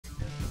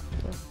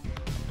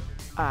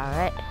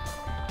Alright.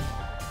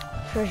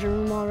 Treasure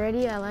room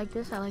already. I like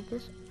this. I like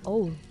this.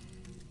 Oh.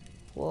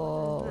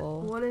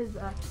 Whoa. What is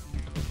that?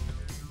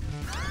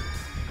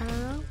 I don't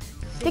know.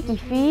 Sticky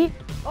feet.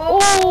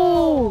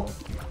 Oh!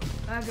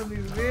 That could be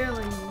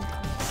really useful.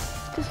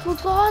 This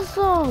looks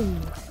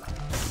awesome.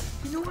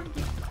 You know what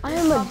I it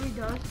am probably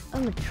does?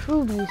 I'm a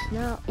true beast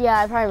now. Yeah,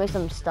 I probably make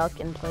them stuck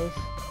in place.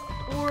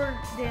 Or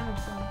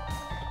damage them.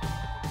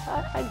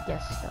 I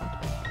guess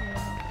stuck.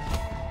 Yeah.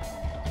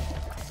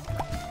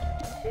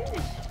 This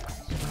is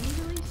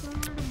strangely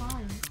similar to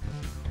mine.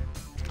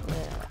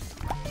 Yeah.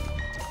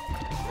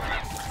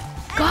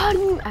 Got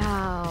him!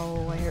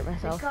 Ow! I hurt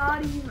myself.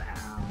 Got him out.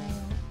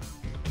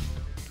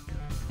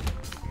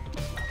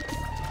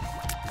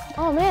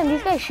 Oh man,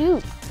 these guys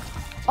shoot.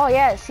 Oh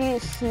yeah, see,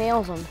 it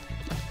snails them.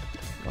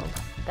 Well,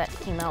 that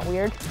came out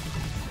weird.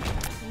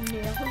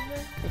 Nails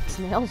it? It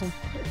snails them.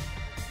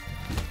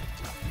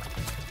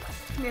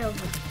 Nails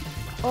it.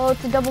 Oh,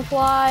 it's a double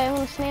fly. I'm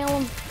gonna snail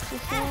him.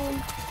 Snail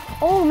him.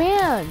 Oh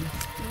man!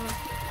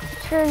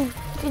 Turned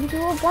into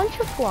a bunch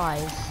of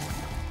flies.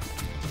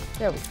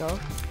 There we go.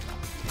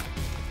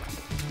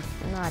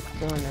 Not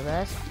doing the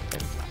best,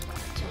 but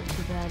not doing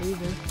too bad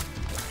either.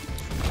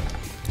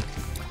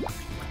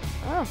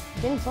 Oh,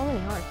 getting so many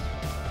hearts.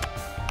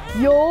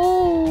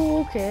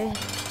 Yo, okay.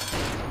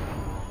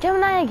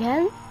 Gemini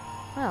again?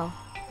 Wow.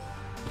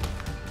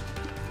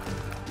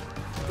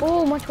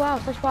 Oh, much wow,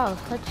 such wow,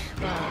 such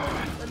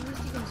wow. At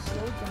least you can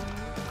slow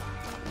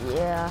down.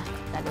 Yeah,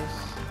 that is.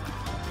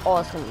 Oh,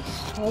 it's gonna be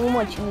so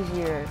much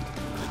easier.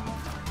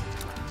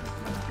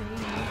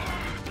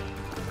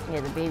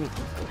 Yeah, the baby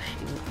can still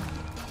shoot.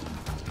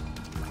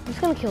 I'm just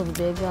gonna kill the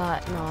big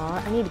guy. No,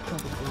 I need to kill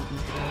the baby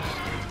first.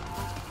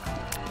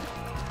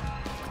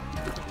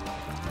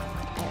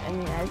 I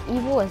mean, as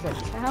evil as it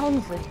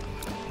sounds, like,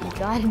 you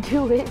gotta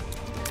do it.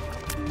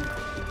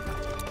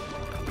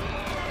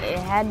 It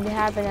had to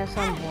happen at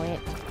some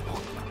point.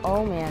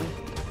 Oh man.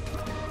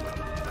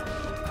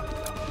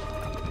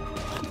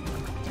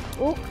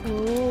 Ooh.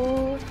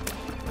 Ooh.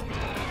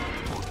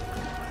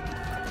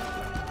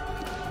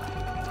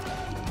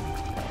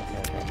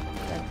 Okay.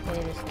 Gotta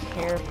play this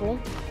careful.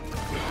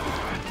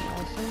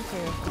 Nice and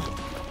careful.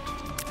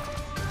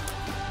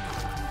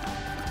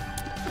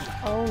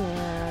 Oh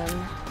man.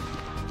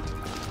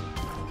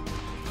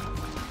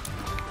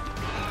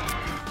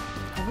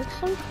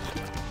 It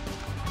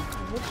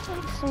looks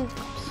like some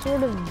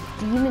sort of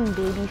demon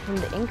baby from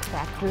the Ink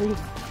Factory.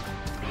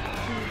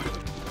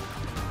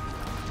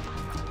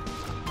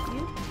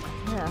 You?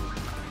 Yeah.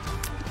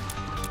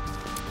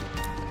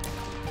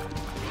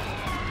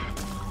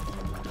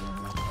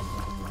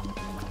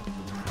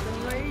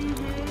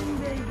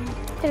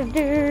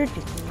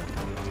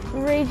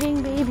 Raging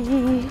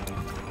baby.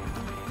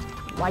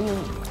 Why you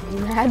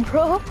mad,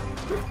 bro?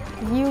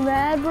 You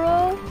mad,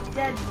 bro?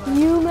 Dead, bro.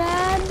 You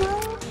mad, bro?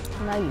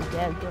 Now you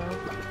dead, bro.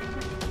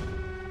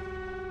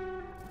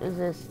 Is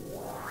this?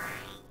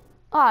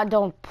 Ah,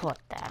 don't put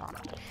that on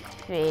my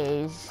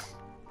face.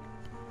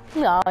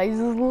 No, I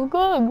just look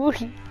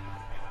ugly.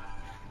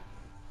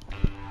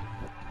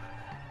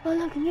 Oh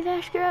look, get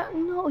Asher out.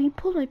 No, he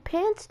pulled my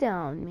pants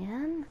down,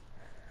 man.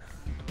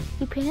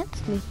 He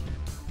pantsed me.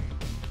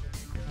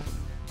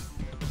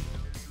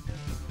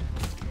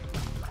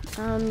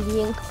 I'm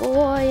the ink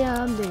boy,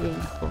 I'm the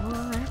ink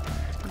boy.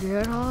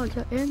 Get all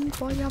your ink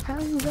for your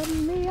pens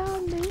and me,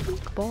 I'm the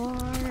ink boy,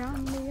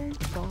 I'm the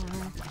ink boy.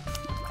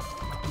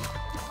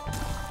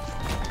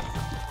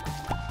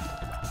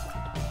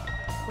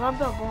 Love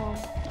that ball.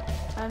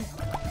 And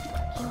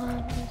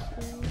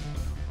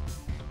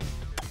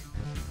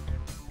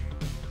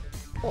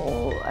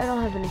oh, I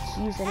don't have any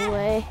keys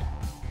anyway.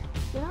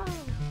 yeah.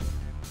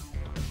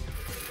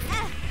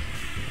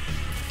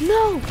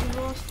 No!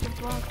 You lost the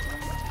block.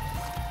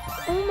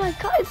 Oh my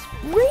god, it's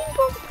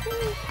rainbow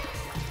pink!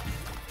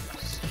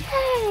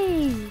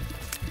 Yay!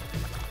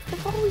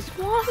 I've always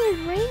wanted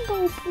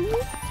rainbow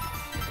pink!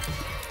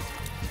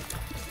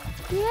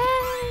 Yay!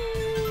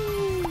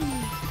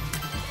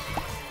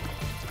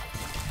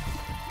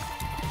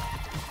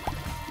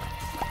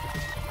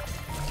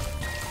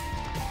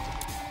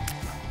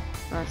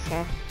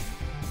 Okay.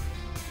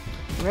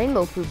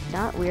 Rainbow poop,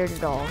 not weird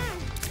at all.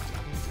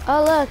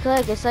 Oh look,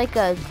 it's like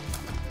a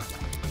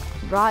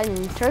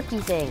rotten turkey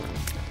thing.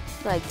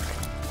 It's like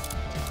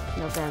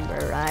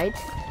November, right?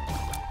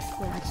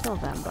 Yeah, it's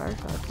November,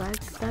 so it's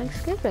like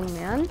Thanksgiving,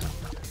 man.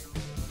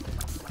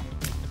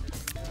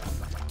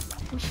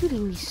 I'm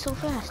shooting these so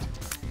fast.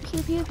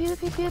 Pew pew pew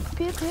pew pew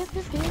pew pew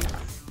pew pew.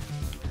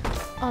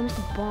 Oh,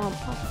 Mr. Bomb.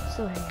 Oh,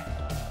 still here.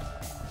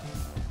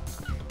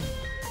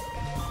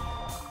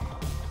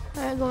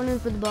 Alright, going in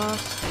for the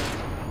boss.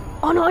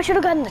 Oh no, I should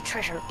have gotten the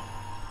treasure.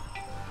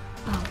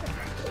 Oh.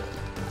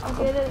 I'll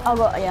get it. I'll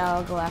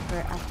go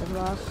after the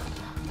boss.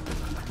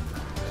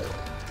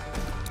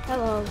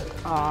 Hello.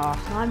 Aw,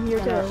 I'm here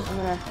too.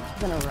 I'm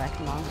gonna wreck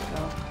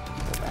Monstro.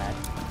 So bad.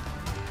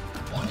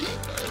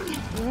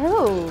 No,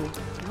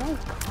 my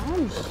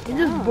calm It down.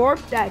 just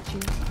barked at you.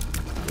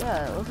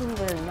 Yeah, it wasn't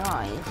very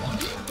nice.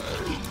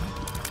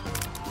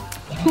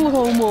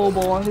 Homo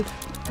boy.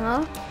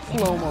 Huh?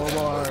 Slow-mo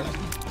bar.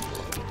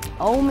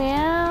 Oh,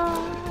 man.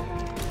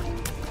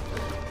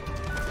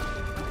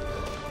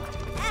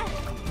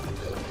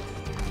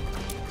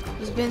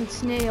 He's been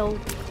snailed.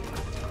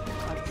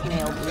 Got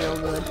snailed real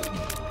good.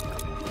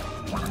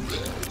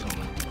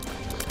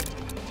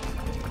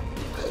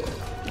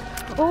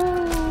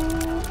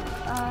 Oh,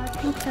 I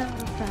think I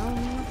found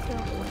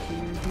myself a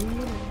few.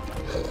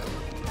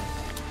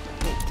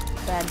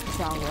 Bad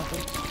song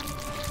reference.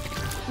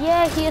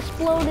 Yeah, he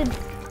exploded.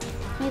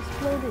 He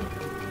exploded.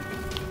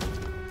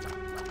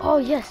 Oh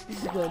yes,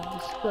 this is good.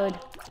 This is good.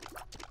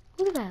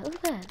 Look at that. Look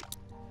at that.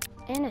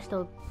 And I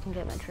still can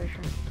get my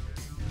treasure.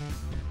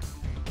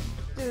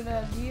 Dude,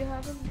 do you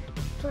have him?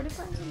 Try to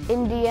find some.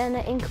 Indiana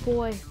Ink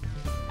Boy.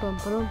 Dun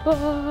dun dun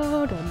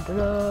dun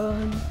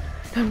dun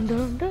dun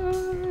dun dun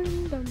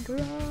dun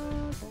dun.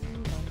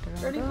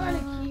 Try to find a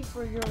key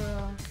for your.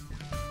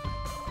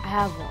 I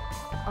have one.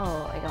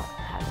 Oh, I don't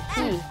have a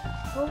key.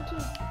 Go to.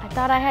 I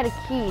thought I had a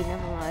key.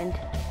 Never mind.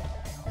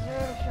 Is there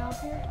a shop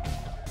here?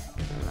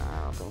 No, I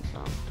don't think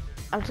so.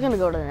 I'm just gonna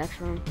go to the next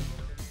room.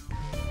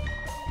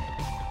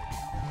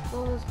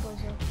 Blow this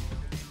place up.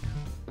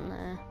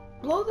 Nah.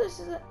 Blow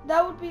this.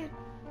 That would be.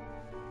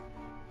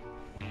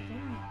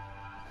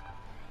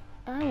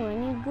 I want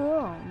you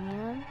go,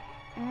 man.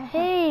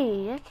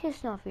 Hey, that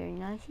kid's not very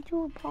nice. He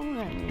threw a pong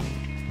at me.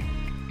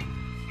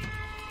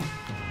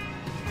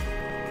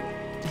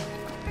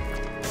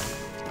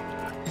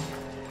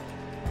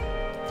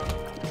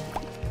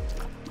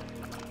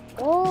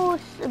 Oh,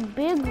 it's a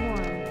big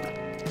one.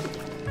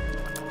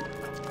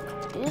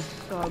 It's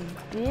a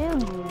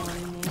big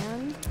one,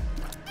 man.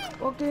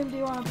 What game do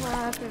you want to play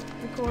after?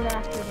 Record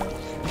after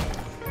this.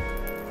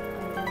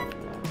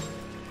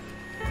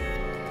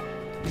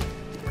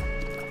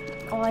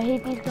 Oh, I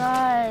hate these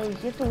guys.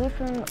 You have to wait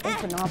for them to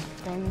open up,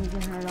 then you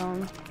can hurt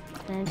them.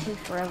 Then it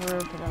takes forever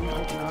for them to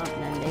open up,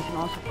 and then they can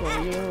also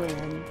kill you, and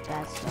then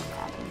bad stuff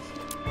happens.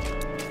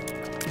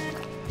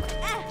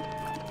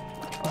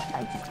 But I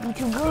just be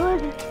too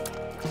good.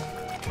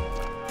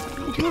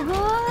 Be too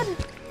good.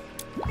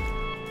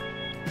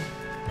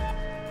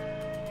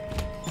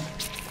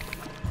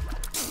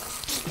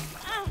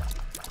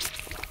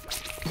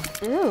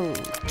 Ew.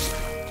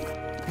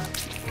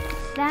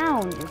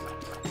 Sound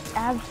is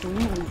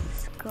absolutely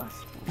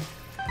disgusting.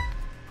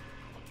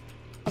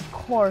 Of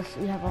course,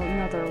 we have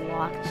another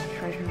locked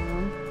treasure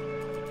room.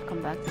 Let's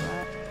come back to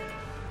that.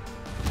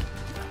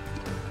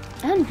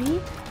 Envy?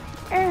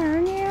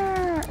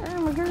 Yeah.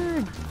 Oh my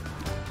god.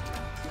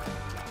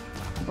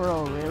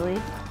 Bro, really?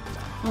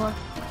 What?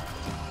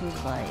 This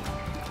is like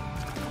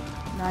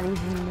not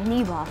even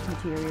mini boss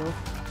material.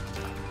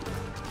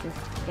 Just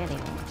getting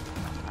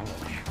kind of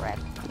Shrek.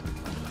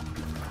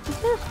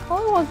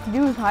 All he wants to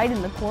do is hide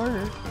in the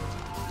corner.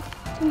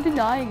 I'm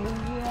denying him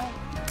that.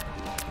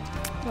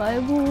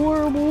 I'm a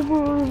horrible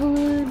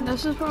person.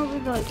 This is probably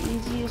the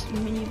easiest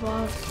mini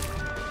boss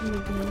in the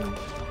game.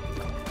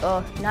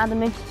 Oh, now the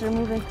midgets are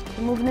moving.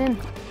 They're moving in.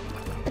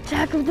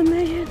 Attack of the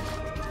midgets!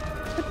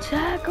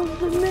 Attack of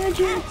the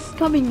midgets!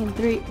 Coming in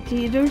 3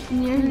 theaters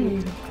near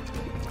you.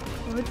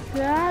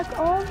 Attack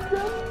of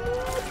the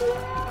midgets!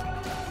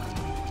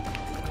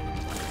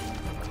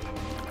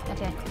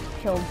 Okay,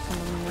 killed some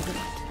of the midgets.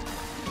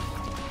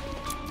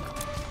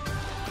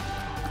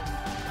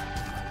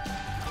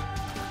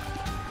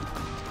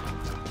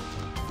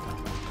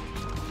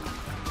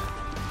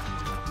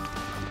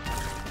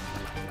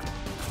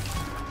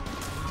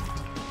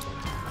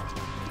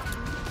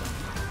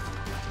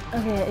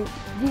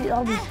 Okay,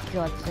 all these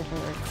guts are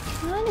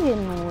kind of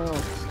getting a little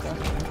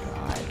disgusting.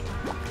 God.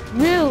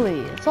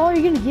 Really? That's all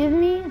you're gonna give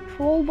me? A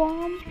troll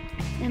bomb?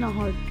 And a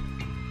heart.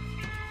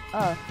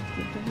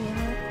 Give me a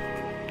heart.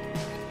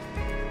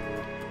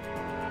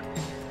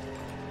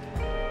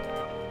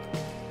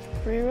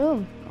 Free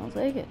room. I'll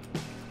take it.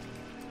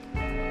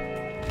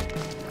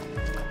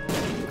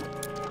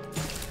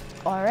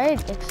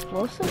 Alright,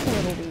 explosive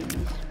little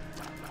babies.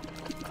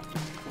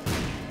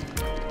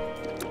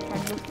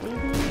 Headless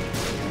babies.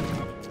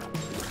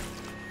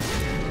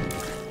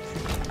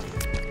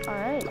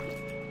 Alright.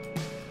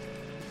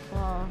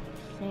 Well,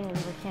 seeing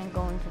as we can't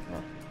go into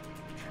the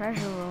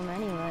treasure room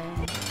anyway.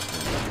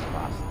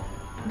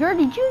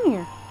 Gertie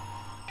Jr.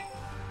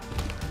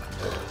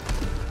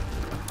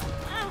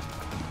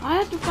 I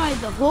have to fight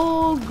the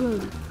whole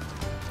group.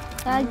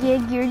 I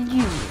get Gertie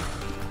Jr.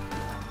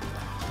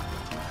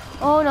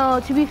 Oh no,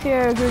 to be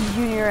fair, Gertie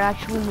Jr.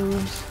 actually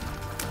moves.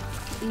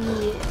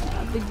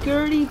 Yeah, the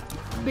Gertie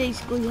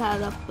basically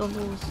had up the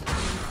whole screen.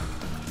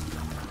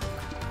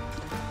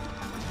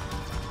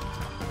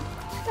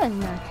 That's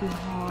not too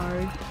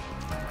hard.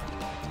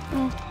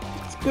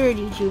 It's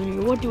Gertie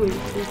Jr. What do we do?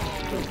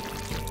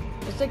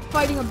 It's like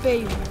fighting a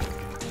baby.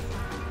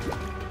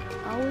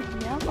 I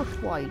would never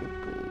fight a baby.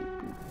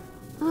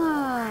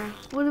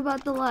 What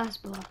about the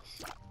last boss?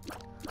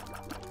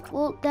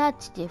 Well,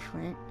 that's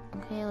different.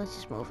 Okay, let's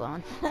just move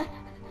on.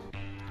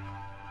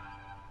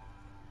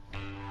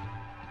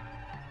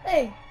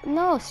 Hey!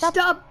 No,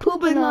 Stop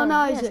pooping on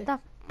Isaac. Yeah,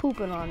 stop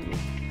pooping on me.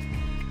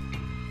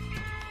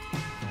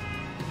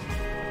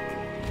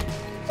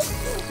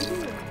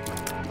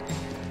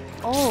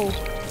 Oh.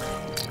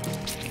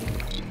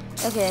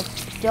 Okay,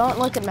 don't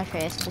look at my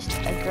face. Just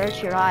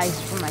avert your eyes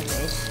from my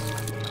face.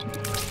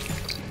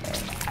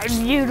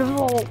 I'm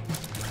beautiful.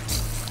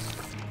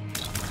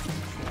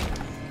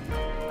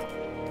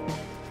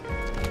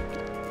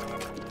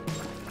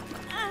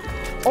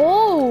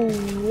 Oh,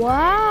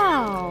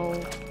 wow.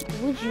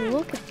 Would you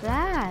look at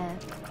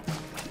that?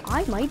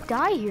 I might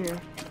die here.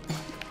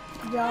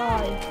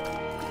 Die.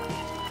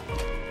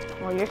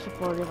 Well, you're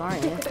supportive,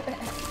 aren't you?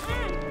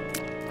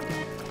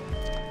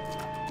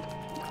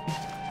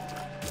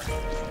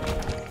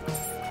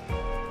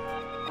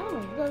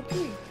 Oh, got a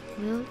tree.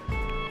 Really?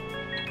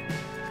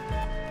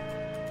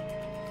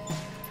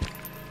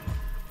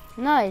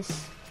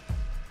 Nice.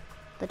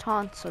 The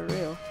taunts are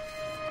real.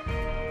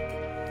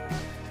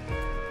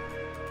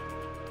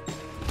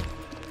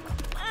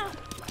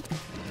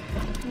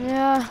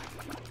 Yeah.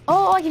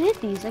 Oh, I can hit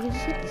these. I can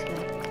just hit this guy.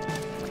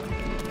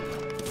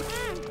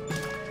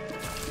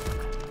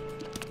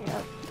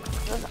 Yep.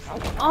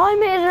 Oh, I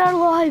made it out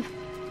alive.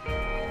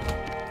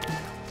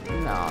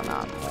 No,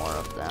 not more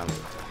of them.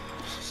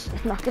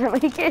 I'm not gonna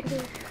make it.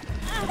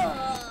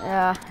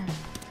 Yeah.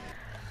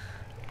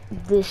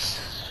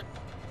 This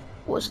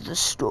was the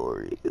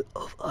story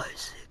of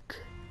Isaac.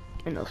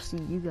 And I'll see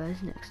you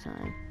guys next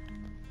time.